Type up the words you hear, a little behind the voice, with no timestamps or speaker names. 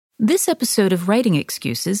This episode of Writing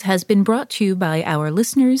Excuses has been brought to you by our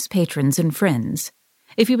listeners, patrons, and friends.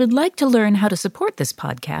 If you would like to learn how to support this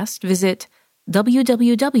podcast, visit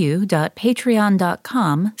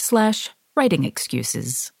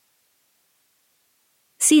www.patreon.com/writingexcuses.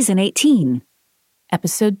 Season 18,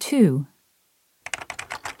 Episode 2.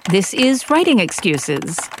 This is Writing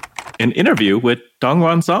Excuses. An interview with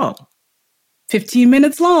DongWon Song. 15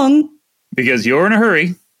 minutes long. Because you're in a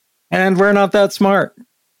hurry. And we're not that smart.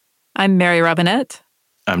 I'm Mary Robinette.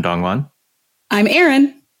 I'm DongWon. I'm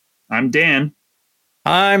Aaron. I'm Dan.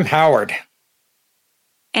 I'm Howard.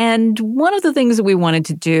 And one of the things that we wanted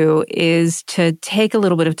to do is to take a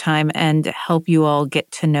little bit of time and help you all get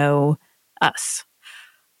to know us.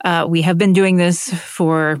 We have been doing this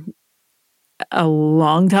for a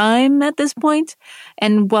long time at this point.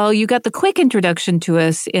 And while you got the quick introduction to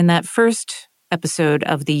us in that first episode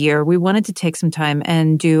of the year, we wanted to take some time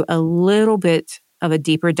and do a little bit of a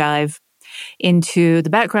deeper dive into the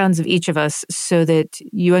backgrounds of each of us so that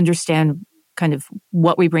you understand kind of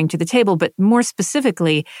what we bring to the table, but more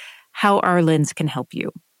specifically, how our lens can help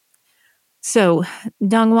you. So,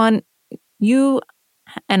 DongWon, you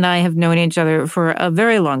and I have known each other for a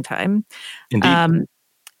very long time. Indeed.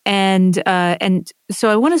 And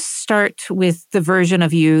so I want to start with the version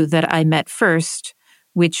of you that I met first,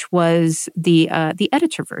 which was the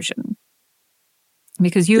editor version,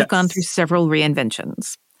 because you've gone through several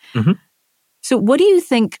reinventions. Mm-hmm. So what do you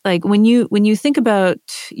think, like when you think about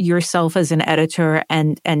yourself as an editor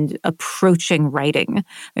and approaching writing,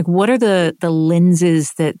 like what are the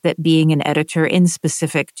lenses that being an editor in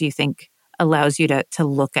specific do you think allows you to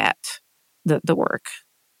look at the work?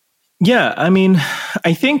 Yeah, I mean,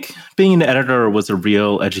 I think being an editor was a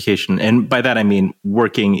real education. And by that, I mean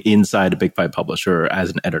working inside a Big Five publisher as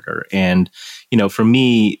an editor. And, you know, for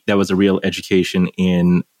me, that was a real education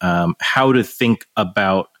in how to think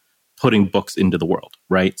about putting books into the world,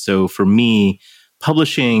 right? So for me,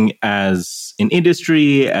 publishing as an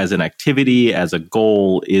industry, as an activity, as a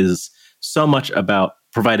goal is so much about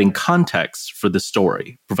providing context for the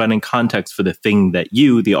story, providing context for the thing that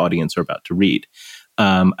you, the audience, are about to read.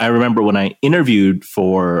 I remember when I interviewed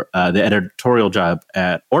for the editorial job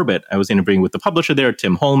at Orbit, I was interviewing with the publisher there,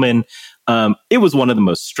 Tim Holman. It was one of the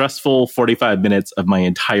most stressful 45 minutes of my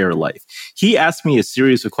entire life. He asked me a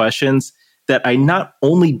series of questions that I not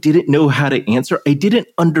only didn't know how to answer, I didn't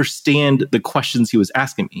understand the questions he was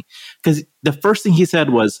asking me. Because the first thing he said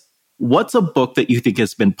was, what's a book that you think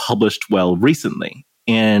has been published well recently?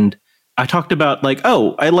 And I talked about like,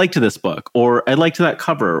 oh, I liked this book, or I liked that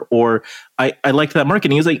cover, or I liked that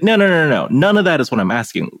marketing. He was like, no. None of that is what I'm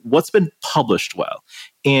asking. What's been published well?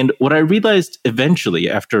 And what I realized eventually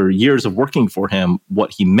after years of working for him,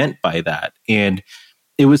 what he meant by that. And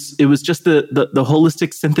it was just the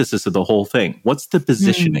holistic synthesis of the whole thing. What's the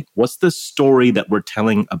positioning? What's the story that we're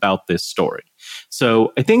telling about this story?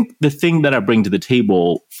 So I think the thing that I bring to the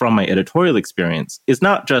table from my editorial experience is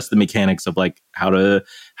not just the mechanics of like how to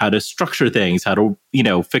structure things, how to,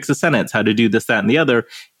 fix a sentence, how to do this, that, and the other.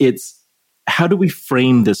 It's how do we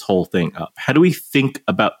frame this whole thing up? How do we think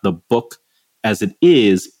about the book as it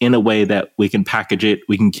is in a way that we can package it,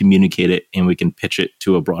 we can communicate it, and we can pitch it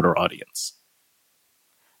to a broader audience?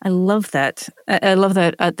 I love that. I love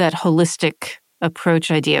that holistic approach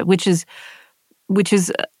idea, which is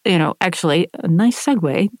actually a nice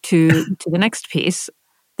segue to the next piece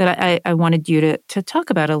that I wanted you to talk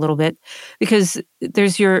about a little bit, because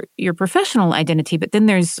there's your professional identity, but then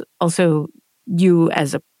there's also you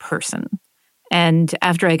as a person. And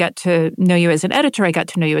after I got to know you as an editor, I got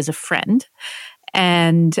to know you as a friend,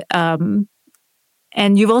 and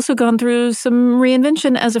you've also gone through some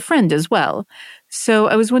reinvention as a friend as well. So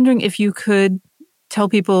I was wondering if you could tell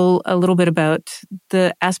people a little bit about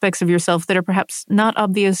the aspects of yourself that are perhaps not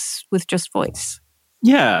obvious with just voice.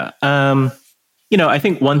 Yeah. I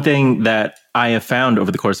think one thing that I have found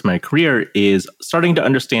over the course of my career is starting to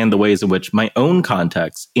understand the ways in which my own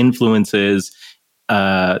context influences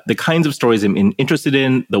the kinds of stories I'm interested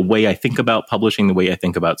in, the way I think about publishing, the way I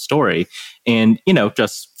think about story. And,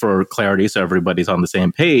 just for clarity, so everybody's on the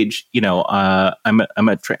same page, I'm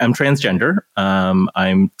transgender.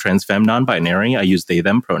 I'm trans femme non-binary. I use they,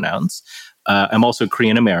 them pronouns. I'm also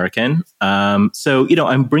Korean American. So,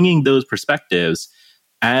 I'm bringing those perspectives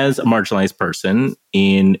as a marginalized person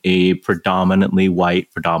in a predominantly white,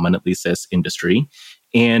 predominantly cis industry.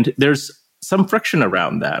 And there's some friction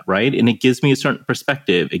around that, right? And it gives me a certain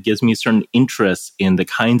perspective. It gives me a certain interest in the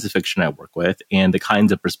kinds of fiction I work with and the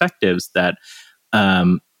kinds of perspectives that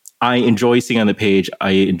I enjoy seeing on the page,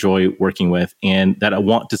 I enjoy working with, and that I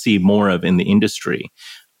want to see more of in the industry.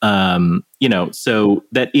 So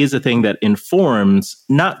that is a thing that informs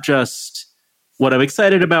not just what I'm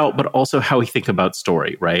excited about, but also how we think about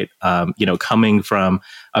story, right? Coming from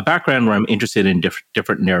a background where I'm interested in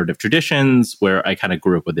different narrative traditions, where I kind of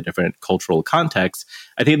grew up with a different cultural context,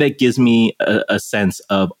 I think that gives me a sense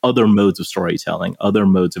of other modes of storytelling, other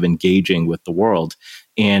modes of engaging with the world.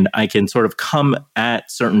 And I can sort of come at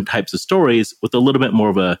certain types of stories with a little bit more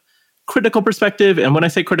of a critical perspective. And when I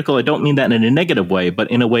say critical, I don't mean that in a negative way, but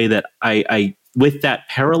in a way that I with that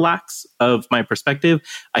parallax of my perspective,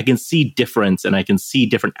 I can see difference and I can see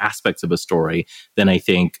different aspects of a story than I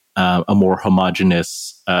think a more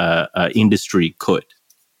homogenous industry could.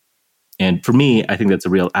 And for me, I think that's a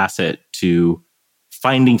real asset to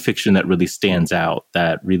finding fiction that really stands out,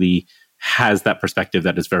 that really has that perspective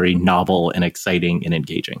that is very novel and exciting and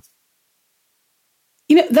engaging.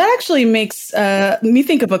 That actually makes me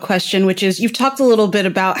think of a question, which is, you've talked a little bit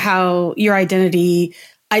about how your identity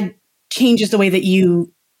changes the way that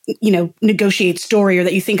you negotiate story, or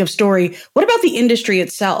that you think of story. What about the industry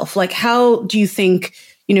itself? Like, how do you think,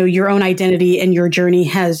 your own identity and your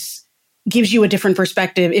journey gives you a different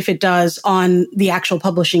perspective, if it does, on the actual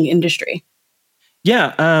publishing industry?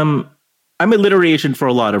 Yeah. I'm a literary agent for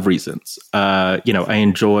a lot of reasons. I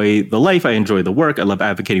enjoy the life. I enjoy the work. I love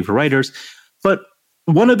advocating for writers. But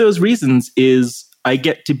one of those reasons is I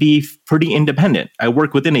get to be pretty independent. I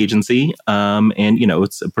work with an agency, and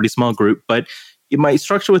it's a pretty small group. But my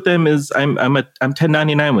structure with them is I'm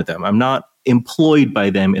 1099 with them. I'm not employed by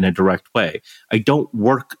them in a direct way. I don't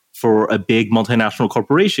work for a big multinational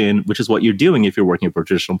corporation, which is what you're doing if you're working for a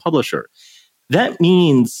traditional publisher. That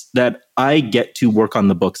means that I get to work on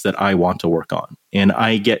the books that I want to work on, and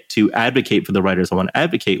I get to advocate for the writers I want to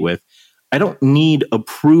advocate with. I don't need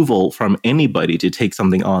approval from anybody to take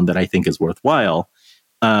something on that I think is worthwhile.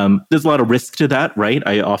 There's a lot of risk to that, right?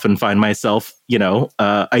 I often find myself,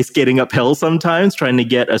 ice skating uphill sometimes, trying to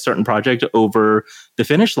get a certain project over the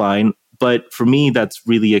finish line. But for me, that's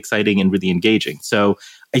really exciting and really engaging. So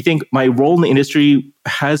I think my role in the industry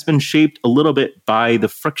has been shaped a little bit by the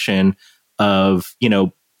friction of,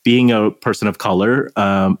 being a person of color,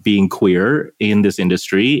 being queer in this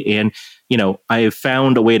industry. And, I have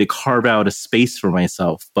found a way to carve out a space for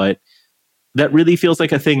myself, but that really feels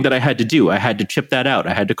like a thing that I had to do. I had to chip that out.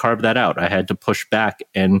 I had to carve that out. I had to push back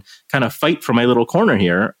and kind of fight for my little corner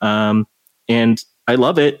here. And I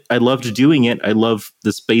love it. I loved doing it. I love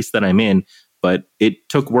the space that I'm in, but it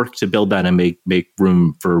took work to build that and make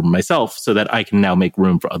room for myself so that I can now make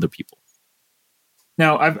room for other people.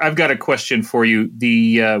 Now, I've got a question for you.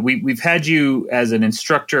 We've had you as an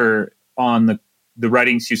instructor on the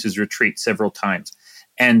Writing Excuses retreat several times.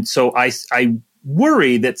 And so I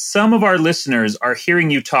worry that some of our listeners are hearing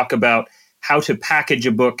you talk about how to package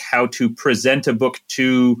a book, how to present a book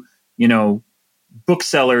to,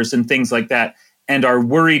 booksellers and things like that, and are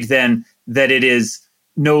worried then that it is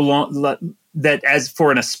no longer, that as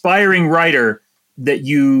for an aspiring writer,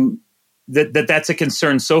 that's a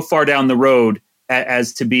concern so far down the road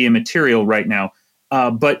as to be immaterial right now.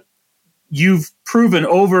 But you've proven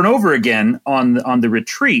over and over again on the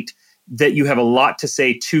retreat that you have a lot to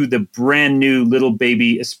say to the brand new little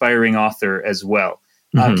baby aspiring author as well.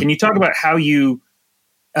 Can you talk about how you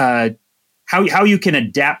can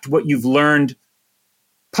adapt what you've learned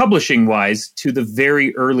publishing wise to the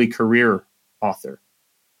very early career author?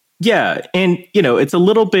 Yeah. And, it's a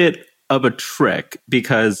little bit of a trick,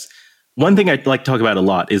 because one thing I'd like to talk about a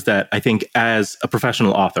lot is that I think as a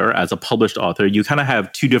professional author, as a published author, you kind of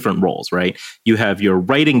have two different roles, right? You have your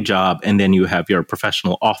writing job, and then you have your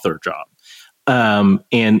professional author job.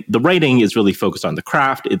 And the writing is really focused on the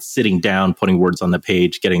craft. It's sitting down, putting words on the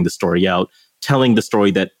page, getting the story out, telling the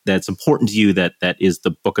story that's important to you, that is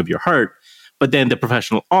the book of your heart. But then the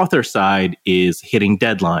professional author side is hitting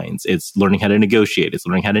deadlines. It's learning how to negotiate. It's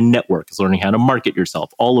learning how to network. It's learning how to market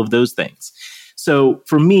yourself, all of those things. So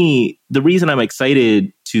for me, the reason I'm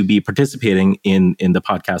excited to be participating in the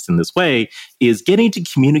podcast in this way is getting to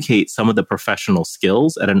communicate some of the professional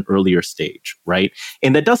skills at an earlier stage, right?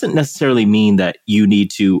 And that doesn't necessarily mean that you need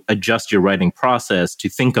to adjust your writing process to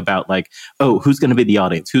think about who's going to be the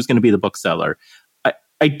audience? Who's going to be the bookseller?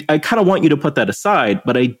 I kind of want you to put that aside,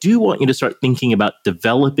 but I do want you to start thinking about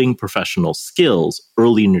developing professional skills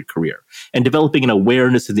early in your career and developing an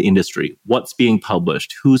awareness of the industry. What's being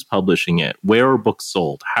published? Who's publishing it? Where are books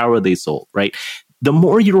sold? How are they sold, right? The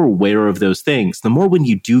more you're aware of those things, the more when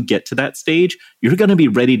you do get to that stage, you're going to be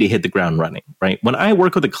ready to hit the ground running, right? When I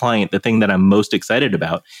work with a client, the thing that I'm most excited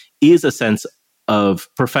about is a sense of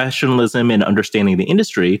professionalism and understanding the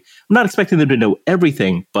industry. I'm not expecting them to know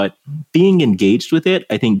everything, but being engaged with it,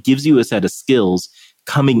 I think, gives you a set of skills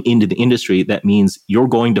coming into the industry, that means you're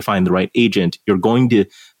going to find the right agent. You're going to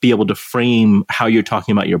be able to frame how you're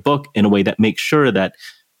talking about your book in a way that makes sure that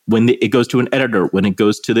when it goes to an editor, when it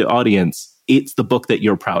goes to the audience, it's the book that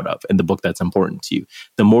you're proud of and the book that's important to you.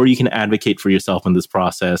 The more you can advocate for yourself in this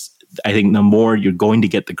process, I think the more you're going to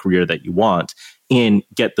get the career that you want and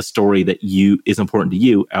get the story that is important to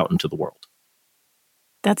you out into the world.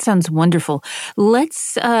 That sounds wonderful.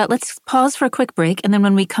 Let's pause for a quick break, and then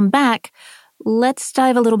when we come back, let's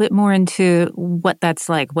dive a little bit more into what that's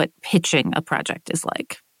like, what pitching a project is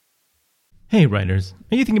like. Hey writers,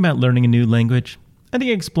 are you thinking about learning a new language? I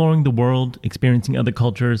think exploring the world, experiencing other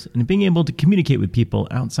cultures, and being able to communicate with people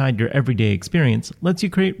outside your everyday experience lets you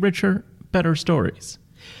create richer, better stories.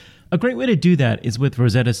 A great way to do that is with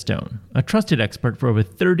Rosetta Stone, a trusted expert for over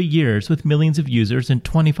 30 years with millions of users in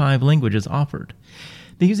 25 languages offered.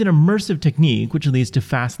 They use an immersive technique which leads to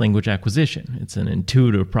fast language acquisition. It's an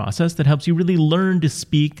intuitive process that helps you really learn to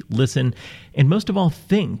speak, listen, and most of all,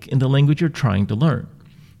 think in the language you're trying to learn.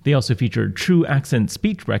 They also feature true accent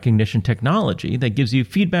speech recognition technology that gives you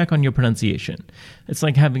feedback on your pronunciation. It's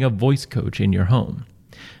like having a voice coach in your home.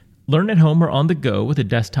 Learn at home or on the go with a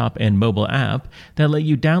desktop and mobile app that let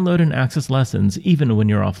you download and access lessons even when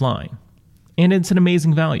you're offline. And it's an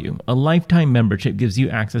amazing value. A lifetime membership gives you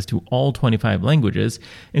access to all 25 languages,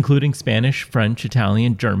 including Spanish, French,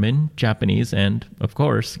 Italian, German, Japanese, and, of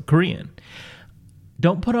course, Korean.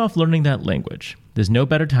 Don't put off learning that language. There's no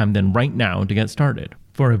better time than right now to get started.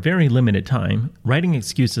 For a very limited time, Writing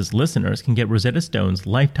Excuses listeners can get Rosetta Stone's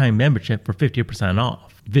lifetime membership for 50%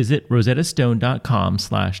 off. Visit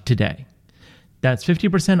rosettastone.com/today. That's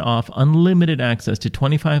 50% off unlimited access to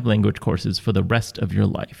 25 language courses for the rest of your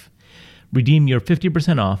life. Redeem your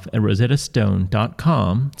 50% off at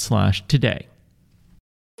rosettastone.com/today.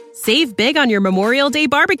 Save big on your Memorial Day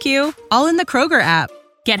barbecue, all in the Kroger app.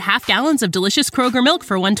 Get half gallons of delicious Kroger milk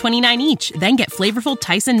for $1.29 each. Then get flavorful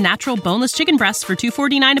Tyson natural boneless chicken breasts for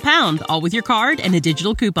 $2.49 a pound, all with your card and a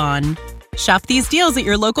digital coupon. Shop these deals at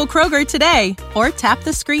your local Kroger today, or tap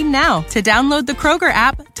the screen now to download the Kroger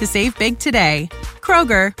app to save big today.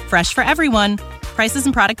 Kroger, fresh for everyone. Prices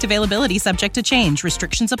and product availability subject to change.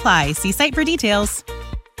 Restrictions apply. See site for details.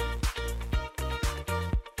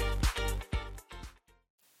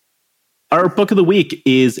 Our book of the week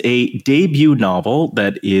is a debut novel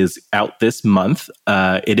that is out this month.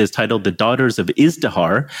 It is titled The Daughters of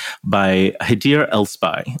Izdihar by Hadir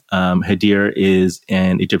El-Spy. Hadir is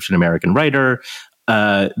an Egyptian-American writer.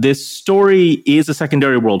 This story is a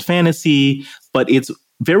secondary world fantasy, but it's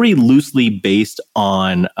very loosely based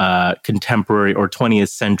on contemporary or 20th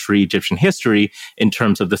century Egyptian history in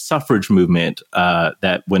terms of the suffrage movement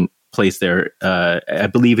that went place there, I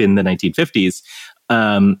believe, in the 1950s.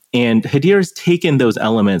 And Hadir has taken those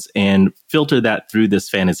elements and filtered that through this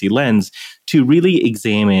fantasy lens to really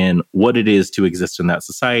examine what it is to exist in that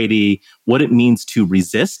society, what it means to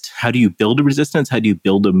resist, how do you build a resistance, how do you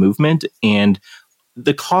build a movement, and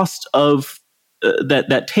the cost of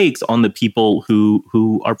that takes on the people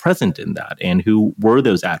who are present in that and who were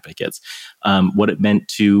those advocates, what it meant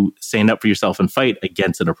to stand up for yourself and fight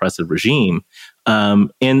against an oppressive regime.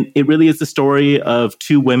 And it really is the story of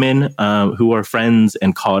two women who are friends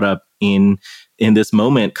and caught up in this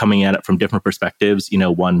moment, coming at it from different perspectives,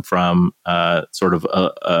 one from sort of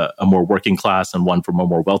a more working class and one from a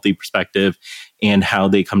more wealthy perspective, and how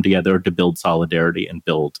they come together to build solidarity and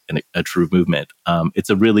build a true movement. It's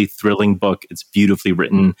a really thrilling book. It's beautifully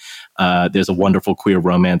written. There's a wonderful queer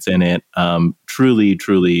romance in it. Truly,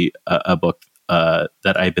 truly a book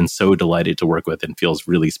that I've been so delighted to work with and feels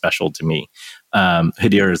really special to me.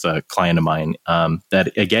 Hadir is a client of mine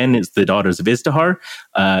that, again, is The Daughters of Izdihar.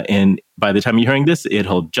 And by the time you're hearing this,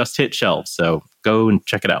 it'll just hit shelves. So go and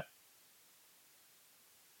check it out.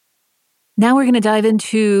 Now we're going to dive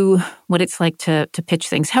into what it's like to pitch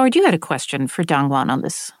things. Howard, you had a question for DongWon on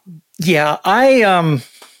this. Yeah, I'm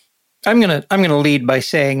gonna lead by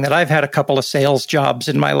saying that I've had a couple of sales jobs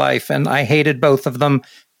in my life, and I hated both of them.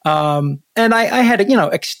 And I had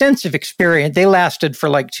extensive experience. They lasted for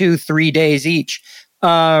like 2-3 days each.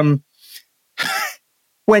 When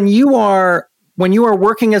you are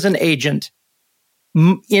working as an agent,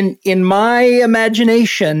 in my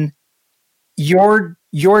imagination, your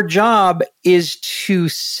job is to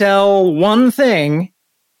sell one thing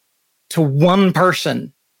to one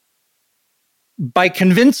person by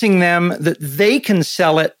convincing them that they can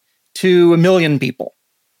sell it to 1 million people.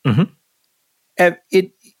 Mm-hmm.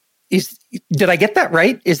 Did I get that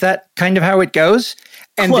right? Is that kind of how it goes?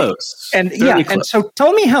 And close. And yeah. Close. And so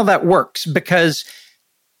tell me how that works, because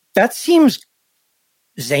that seems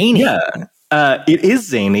zany. Yeah. It is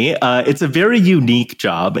zany. It's a very unique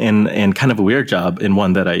job and kind of a weird job, and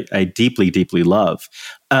one that I deeply, deeply love.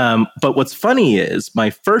 But what's funny is my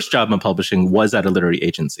first job in publishing was at a literary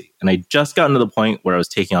agency. And I just gotten to the point where I was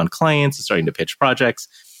taking on clients and starting to pitch projects.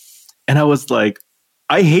 And I was like,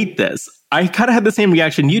 I hate this. I kind of had the same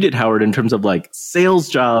reaction you did, Howard, in terms of like sales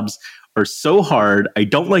jobs are so hard. I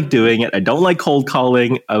don't like doing it. I don't like cold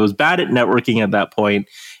calling. I was bad at networking at that point.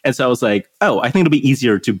 And so I was like, oh, I think it'll be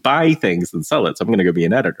easier to buy things than sell it. So I'm going to go be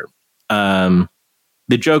an editor.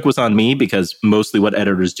 The joke was on me because mostly what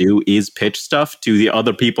editors do is pitch stuff to the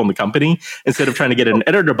other people in the company. Instead of trying to get an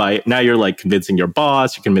editor to buy it, now you're like convincing your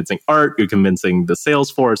boss, you're convincing art, you're convincing the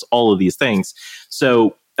sales force, all of these things.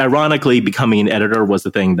 So ironically, becoming an editor was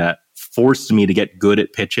the thing that forced me to get good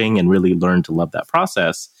at pitching and really learn to love that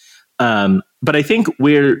process. But I think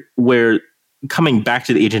we're coming back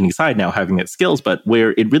to the agenting side now, having that skills, but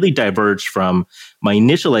where it really diverged from my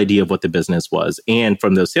initial idea of what the business was and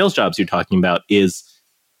from those sales jobs you're talking about is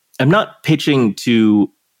I'm not pitching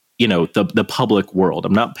to, the public world.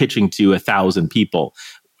 I'm not pitching to 1,000 people.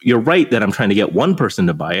 You're right that I'm trying to get one person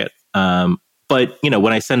to buy it. But,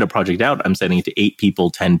 when I send a project out, I'm sending it to 8 people,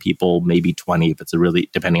 10 people, maybe 20 if it's really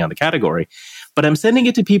depending on the category. But I'm sending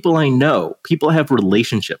it to people I know, people I have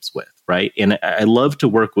relationships with, right? And I love to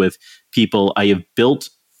work with people I have built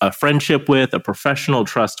a friendship with, a professional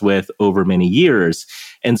trust with over many years.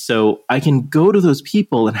 And so I can go to those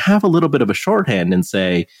people and have a little bit of a shorthand and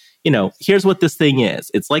say, here's what this thing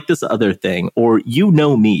is. It's like this other thing. Or you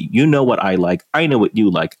know me, you know what I like. I know what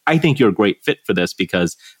you like. I think you're a great fit for this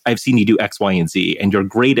because I've seen you do X, Y, and Z, and you're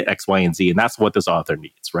great at X, Y, and Z. And that's what this author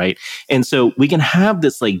needs, right? And so we can have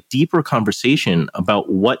this like deeper conversation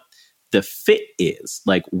about what the fit is,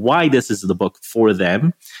 like why this is the book for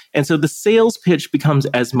them. And so the sales pitch becomes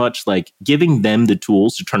as much like giving them the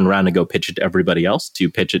tools to turn around and go pitch it to everybody else, to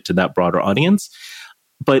pitch it to that broader audience.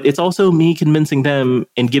 But it's also me convincing them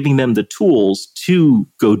and giving them the tools to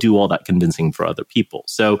go do all that convincing for other people.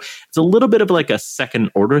 So it's a little bit of like a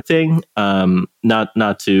second order thing,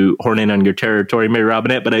 not to horn in on your territory, Mary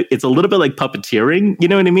Robinette, but it's a little bit like puppeteering. You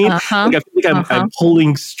know what I mean? Uh-huh. Like I feel like I'm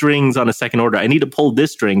pulling strings on a second order. I need to pull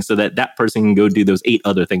this string so that person can go do those 8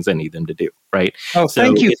 other things I need them to do, right? Oh, so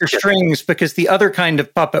thank you for strings, because the other kind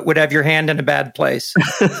of puppet would have your hand in a bad place.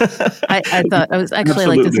 I thought I was actually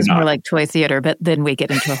like, this is more like toy theater, but then we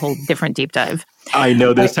get into a whole different deep dive. I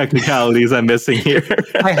know there's technicalities I'm missing here.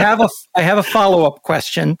 I have a follow-up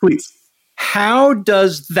question. Please. How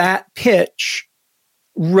does that pitch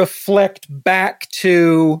reflect back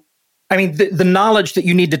to, the knowledge that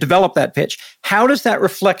you need to develop that pitch? How does that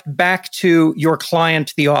reflect back to your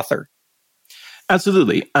client, the author?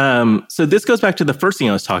 Absolutely. So this goes back to the first thing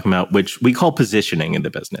I was talking about, which we call positioning in the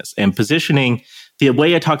business. And positioning, the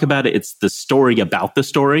way I talk about it, it's the story about the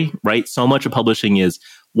story, right? So much of publishing is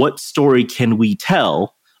what story can we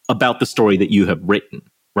tell about the story that you have written,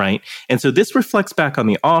 right? And so this reflects back on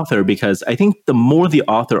the author, because I think the more the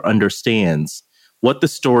author understands what the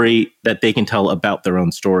story that they can tell about their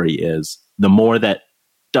own story is, the more that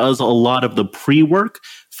does a lot of the pre-work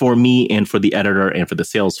for me and for the editor and for the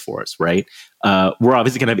sales force, right? We're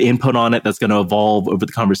obviously going to have input on it that's going to evolve over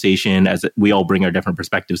the conversation as we all bring our different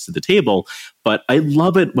perspectives to the table. But I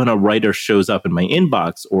love it when a writer shows up in my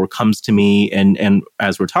inbox or comes to me and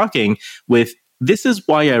as we're talking with, this is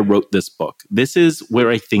why I wrote this book. This is where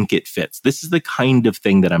I think it fits. This is the kind of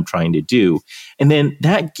thing that I'm trying to do. And then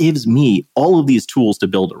that gives me all of these tools to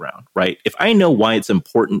build around, right? If I know why it's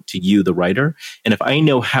important to you, the writer, and if I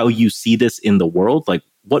know how you see this in the world, like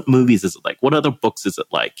what movies is it like? What other books is it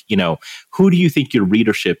like? Who do you think your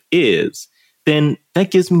readership is? Then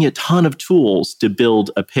that gives me a ton of tools to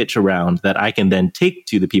build a pitch around that I can then take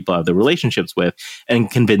to the people I have the relationships with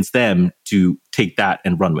and convince them to take that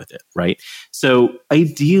and run with it, right? So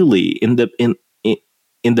ideally, in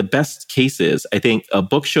the best cases, I think a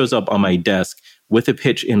book shows up on my desk with a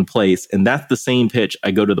pitch in place, and that's the same pitch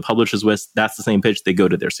I go to the publishers with. That's the same pitch they go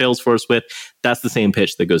to their sales force with. That's the same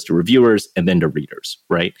pitch that goes to reviewers and then to readers,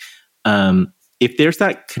 right? If there's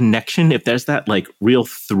that connection, if there's that like real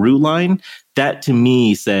through line, that to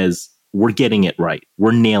me says we're getting it right.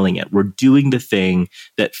 We're nailing it. We're doing the thing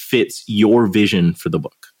that fits your vision for the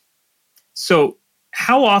book. So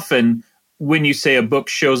how often, when you say a book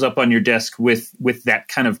shows up on your desk with that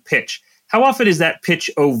kind of pitch, how often is that pitch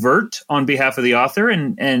overt on behalf of the author?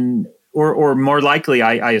 Or more likely,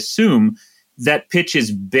 I assume, that pitch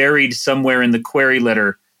is buried somewhere in the query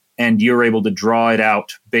letter and you're able to draw it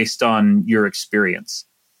out based on your experience?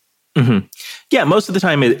 Mm-hmm. Yeah, most of the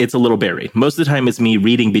time it's a little buried. Most of the time it's me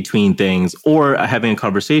reading between things or having a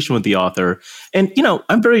conversation with the author. And,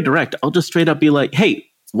 I'm very direct. I'll just straight up be like, hey,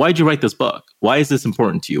 why'd you write this book? Why is this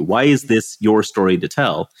important to you? Why is this your story to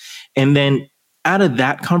tell? And then out of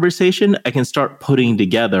that conversation, I can start putting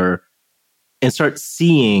together and start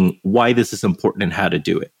seeing why this is important and how to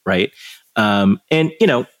do it, right? And,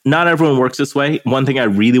 not everyone works this way. One thing I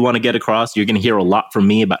really want to get across, you're going to hear a lot from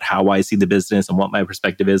me about how I see the business and what my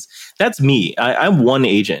perspective is. That's me. I'm one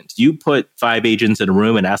agent. You put 5 agents in a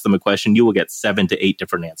room and ask them a question, you will get 7 to 8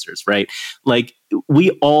 different answers, right? Like,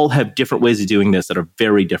 we all have different ways of doing this that are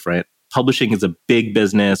very different. Publishing is a big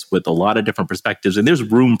business with a lot of different perspectives, and there's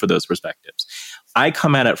room for those perspectives. I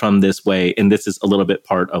come at it from this way, and this is a little bit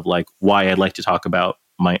part of like why I'd like to talk about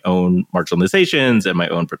my own marginalizations and my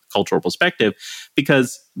own cultural perspective,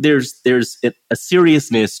 because there's a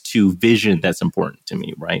seriousness to vision that's important to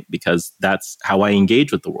me, right? Because that's how I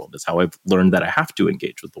engage with the world. It's how I've learned that I have to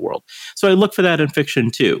engage with the world. So I look for that in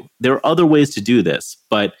fiction too. There are other ways to do this,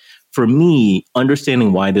 but for me,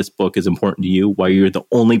 understanding why this book is important to you, why you're the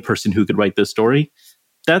only person who could write this story,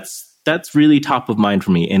 that's really top of mind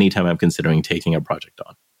for me anytime I'm considering taking a project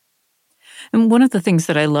on. And one of the things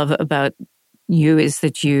that I love about you is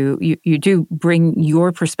that you do bring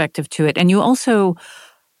your perspective to it, and you also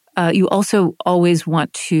always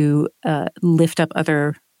want to lift up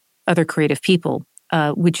other creative people,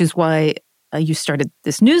 which is why you started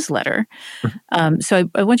this newsletter. So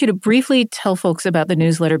I want you to briefly tell folks about the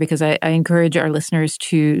newsletter, because I encourage our listeners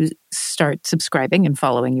to start subscribing and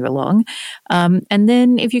following you along. And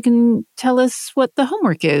then if you can tell us what the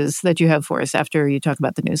homework is that you have for us after you talk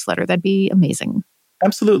about the newsletter, that'd be amazing.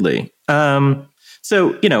 Absolutely.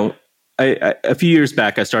 So, a few years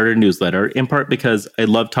back, I started a newsletter in part because I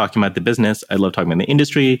love talking about the business. I love talking about the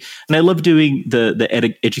industry, and I love doing the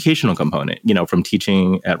educational component, from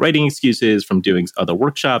teaching at Writing Excuses, from doing other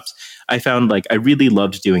workshops. I found like I really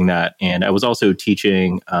loved doing that. And I was also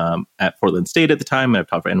teaching at Portland State at the time, and I've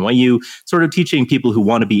taught for NYU, sort of teaching people who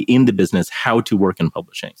want to be in the business how to work in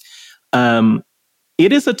publishing.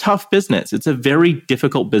 It is a tough business. It's a very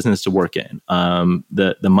difficult business to work in.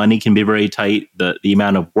 The money can be very tight. The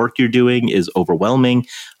amount of work you're doing is overwhelming.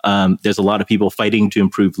 There's a lot of people fighting to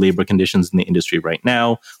improve labor conditions in the industry right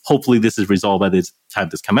now. Hopefully this is resolved by the time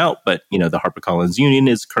this come out. But, the HarperCollins Union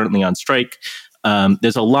is currently on strike.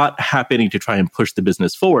 There's a lot happening to try and push the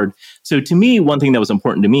business forward. So to me, one thing that was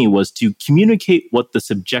important to me was to communicate what the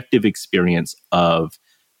subjective experience of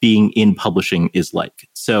being in publishing is like.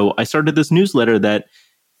 So I started this newsletter that,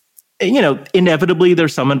 inevitably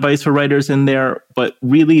there's some advice for writers in there, but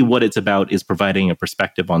really what it's about is providing a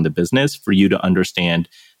perspective on the business for you to understand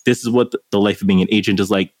this is what the life of being an agent is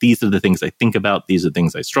like. These are the things I think about. These are the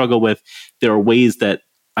things I struggle with. There are ways that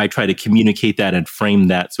I try to communicate that and frame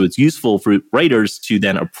that so it's useful for writers to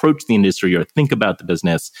then approach the industry or think about the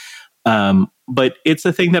business. But it's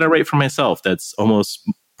a thing that I write for myself that's almost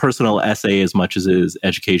personal essay as much as it is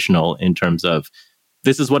educational in terms of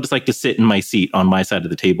this is what it's like to sit in my seat on my side of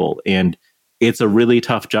the table. And it's a really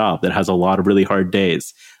tough job that has a lot of really hard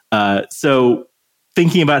days. So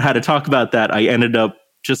thinking about how to talk about that, I ended up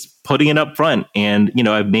just putting it up front. And,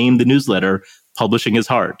 I've named the newsletter Publishing is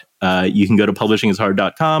Hard. You can go to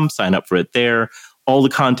publishingishard.com, sign up for it there. All the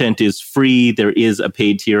content is free. There is a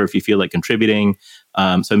paid tier if you feel like contributing.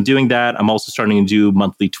 So I'm doing that. I'm also starting to do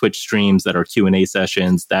monthly Twitch streams that are Q&A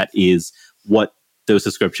sessions. That is what those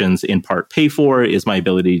subscriptions in part pay for, is my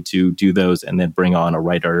ability to do those and then bring on a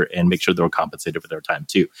writer and make sure they're compensated for their time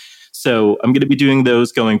too. So I'm going to be doing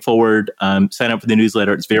those going forward. Sign up for the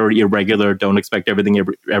newsletter. It's very irregular. Don't expect everything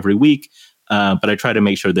every week. But I try to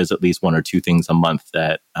make sure there's at least 1 or 2 things a month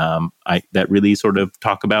that that really sort of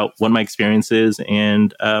talk about what my experience is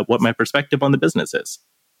and what my perspective on the business is.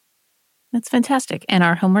 That's fantastic. And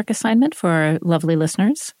our homework assignment for our lovely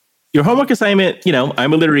listeners? Your homework assignment,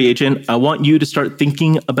 I'm a literary agent. I want you to start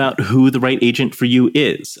thinking about who the right agent for you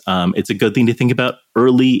is. It's a good thing to think about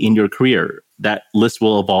early in your career. That list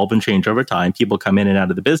will evolve and change over time. People come in and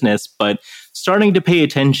out of the business, but starting to pay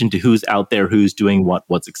attention to who's out there, who's doing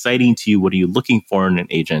what's exciting to you, what are you looking for in an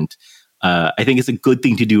agent, I think it's a good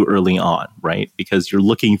thing to do early on, right? Because you're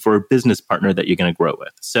looking for a business partner that you're going to grow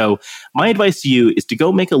with. So my advice to you is to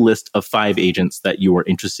go make a list of 5 agents that you are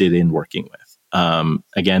interested in working with.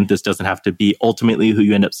 Again, this doesn't have to be ultimately who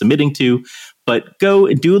you end up submitting to, but go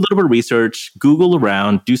and do a little bit of research, Google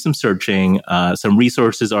around, do some searching. Some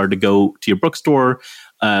resources are to go to your bookstore,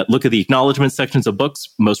 look at the acknowledgement sections of books.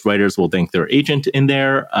 Most writers will thank their agent in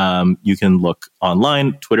there. You can look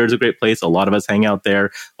online. Twitter is a great place. A lot of us hang out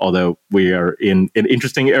there, although we are in an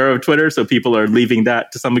interesting era of Twitter, so people are leaving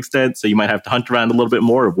that to some extent. So you might have to hunt around a little bit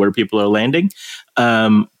more of where people are landing.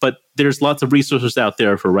 But there's lots of resources out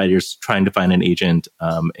there for writers trying to find an agent.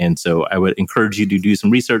 And so I would encourage you to do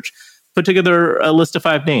some research, put together a list of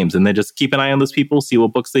 5 names and then just keep an eye on those people, see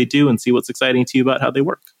what books they do, and see what's exciting to you about how they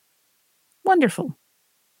work. Wonderful.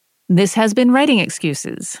 This has been Writing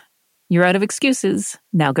Excuses. You're out of excuses.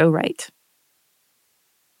 Now go write.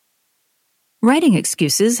 Writing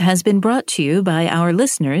Excuses has been brought to you by our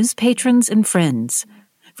listeners, patrons, and friends.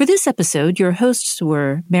 For this episode, your hosts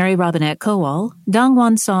were Mary Robinette Kowal,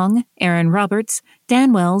 DongWon Song, Aaron Roberts,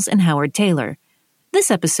 Dan Wells, and Howard Taylor. This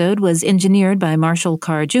episode was engineered by Marshall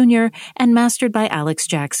Carr Jr. and mastered by Alex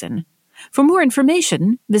Jackson. For more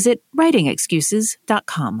information, visit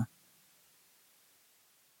writingexcuses.com.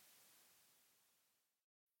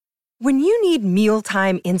 When you need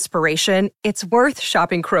mealtime inspiration, it's worth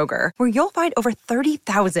shopping Kroger, where you'll find over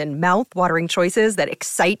 30,000 mouth-watering choices that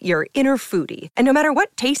excite your inner foodie. And no matter what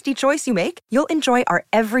tasty choice you make, you'll enjoy our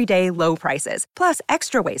everyday low prices, plus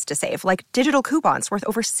extra ways to save, like digital coupons worth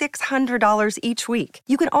over $600 each week.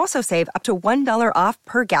 You can also save up to $1 off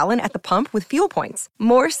per gallon at the pump with fuel points.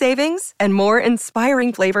 More savings and more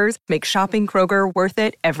inspiring flavors make shopping Kroger worth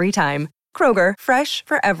it every time. Kroger, fresh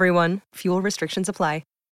for everyone. Fuel restrictions apply.